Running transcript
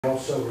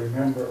Also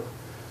remember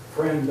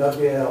friend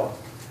WL,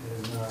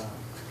 and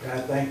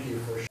God, thank you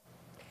for.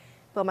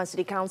 Beaumont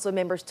City Council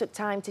members took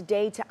time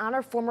today to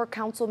honor former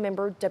council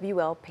member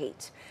WL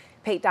Pate.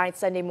 Pate died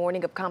Sunday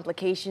morning of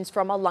complications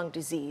from a lung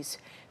disease.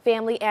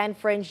 Family and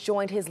friends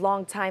joined his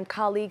longtime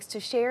colleagues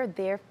to share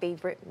their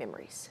favorite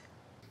memories.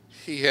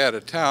 He had a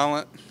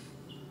talent,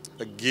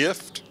 a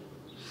gift,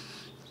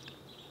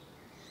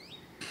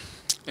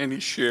 and he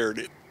shared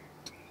it.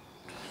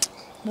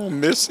 I'm gonna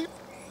miss him.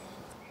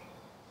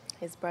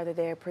 His brother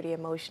there, pretty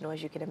emotional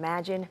as you can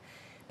imagine.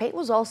 Pate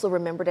was also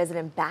remembered as an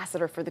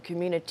ambassador for the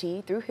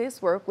community through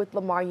his work with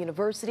Lamar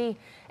University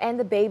and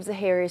the Babes of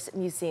Harris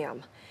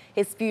Museum.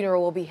 His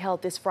funeral will be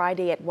held this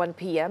Friday at 1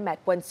 p.m. at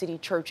One City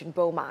Church in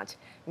Beaumont.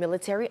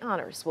 Military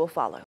honors will follow.